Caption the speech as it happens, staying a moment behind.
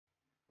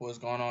What's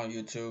going on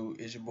YouTube?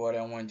 It's your boy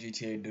that one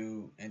GTA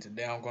dude, and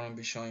today I'm going to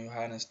be showing you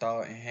how to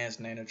install enhanced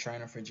native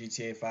trainer for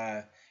GTA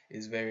 5.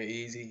 It's very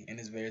easy and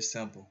it's very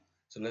simple.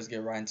 So let's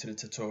get right into the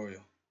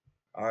tutorial.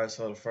 Alright,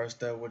 so the first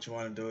step, what you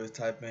want to do is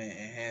type in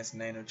enhanced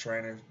native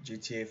trainer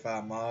GTA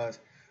 5 mods.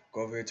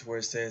 Go over here to where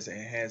it says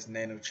enhanced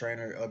native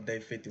trainer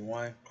update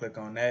 51. Click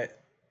on that.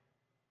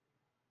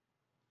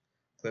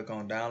 Click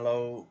on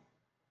download.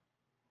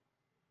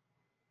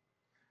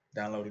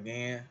 Download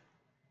again.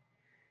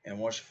 And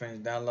once you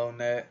finish downloading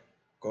that,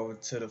 go over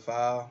to the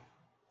file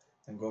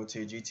and go to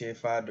your GTA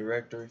 5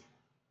 directory.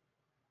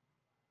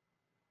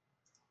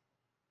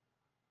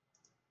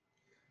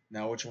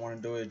 Now what you want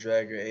to do is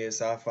drag your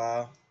ASI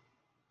file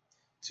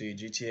to your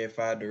GTA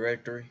 5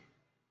 directory.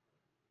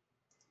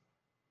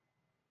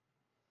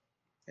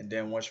 And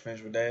then once you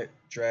finish with that,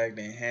 drag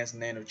the enhanced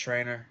native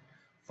trainer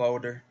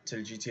folder to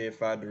the GTA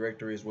 5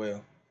 directory as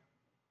well.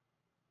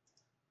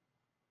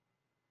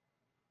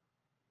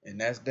 And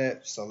that's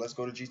that. So let's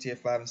go to GTA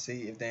 5 and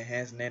see if the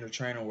enhanced native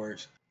trainer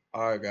works.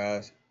 Alright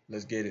guys,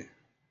 let's get it.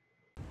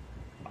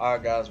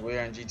 Alright guys,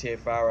 we're in GTA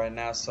 5 right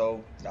now.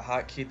 So the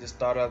hotkey to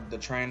start up the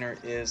trainer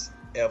is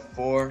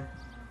F4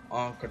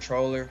 on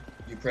controller.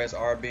 You press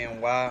RB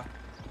and Y.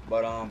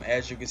 But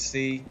as you can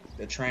see,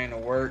 the trainer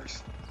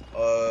works.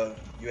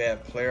 You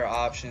have player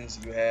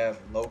options, you have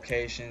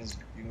locations,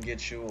 you can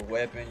get you a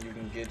weapon, you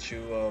can get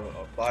you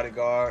a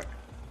bodyguard,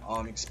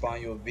 you can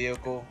spawn you a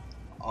vehicle,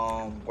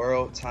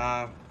 world,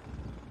 time.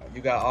 You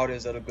got all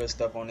this other good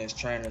stuff on this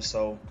trainer.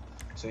 So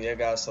yeah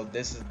guys, so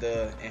this is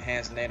the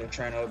enhanced native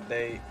trainer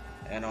update.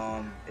 And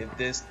if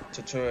this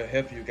tutorial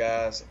helped you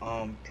guys,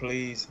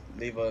 please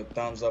leave a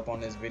thumbs up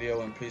on this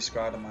video and please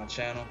subscribe to my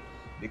channel,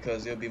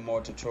 because there'll be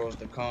more tutorials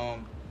to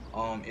come.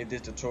 If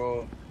this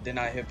tutorial did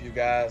not help you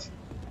guys,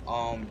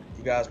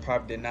 you guys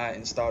probably did not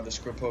install the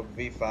scripthook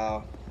V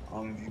file.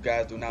 If you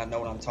guys do not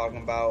know what I'm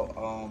talking about,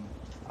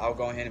 I'll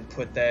go ahead and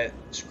put that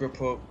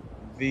scripthook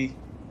V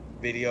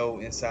video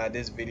inside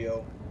this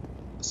video,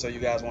 so you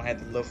guys won't have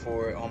to look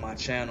for it on my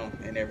channel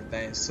and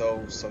everything.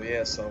 So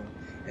yeah, so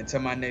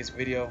until my next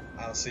video,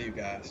 I'll see you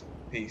guys.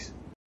 Peace.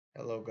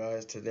 Hello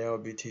guys, today I'll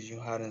be teaching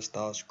you how to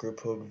install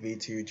scripthook V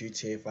to your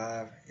GTA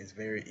 5. It's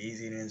very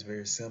easy and it's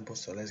very simple,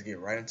 so let's get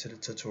right into the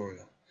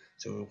tutorial.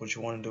 So what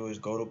you want to do is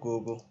go to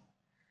Google,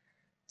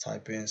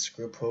 type in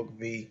scripthook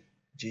V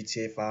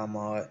GTA 5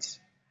 mods,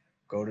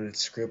 go to the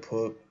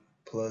scripthook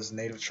plus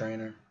native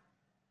trainer,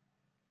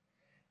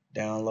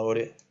 download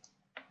it,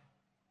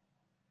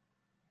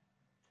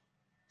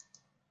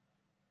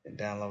 and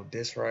download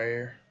this right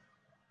here.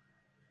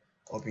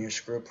 Open your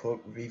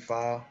scripthook V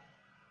file,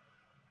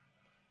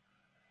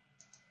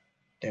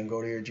 then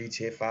go to your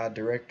GTA 5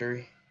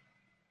 directory.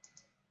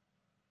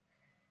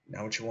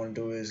 Now what you want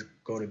to do is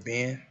go to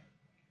bin,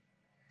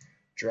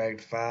 drag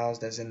the files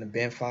that's in the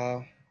bin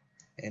file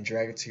and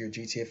drag it to your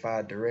GTA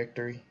 5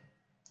 directory.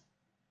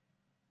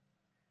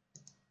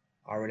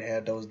 I already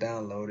had those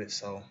downloaded,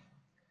 so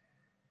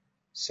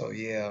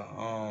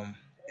yeah,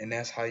 and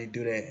that's how you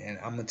do that. And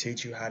I'm gonna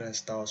teach you how to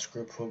install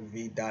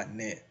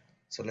scripthookv.net.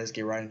 So let's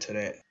get right into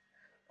that.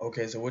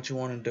 Okay, so what you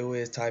want to do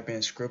is type in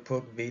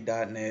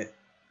scripthookv.net,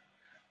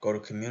 go to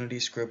community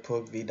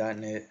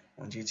scripthookv.net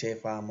on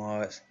GTA 5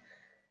 mods,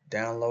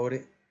 download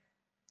it,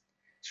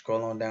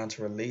 scroll on down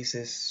to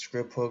releases,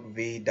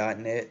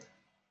 scripthookv.net,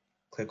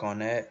 click on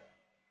that,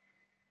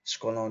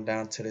 scroll on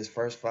down to this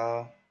first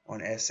file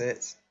on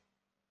assets,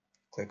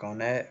 click on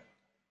that,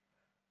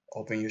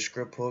 open your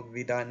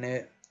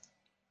scripthookv.net,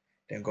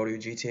 then go to your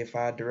GTA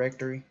 5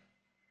 directory,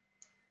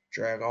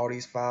 drag all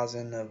these files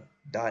in the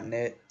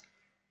 .net,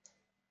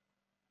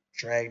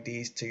 drag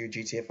these to your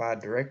GTA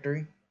 5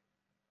 directory,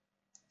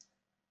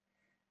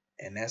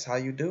 and that's how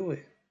you do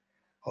it.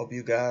 Hope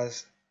you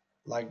guys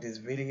like this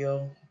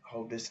video.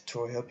 Hope this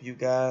tutorial helped you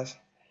guys,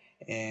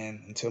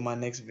 and until my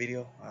next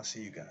video, I'll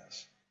see you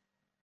guys.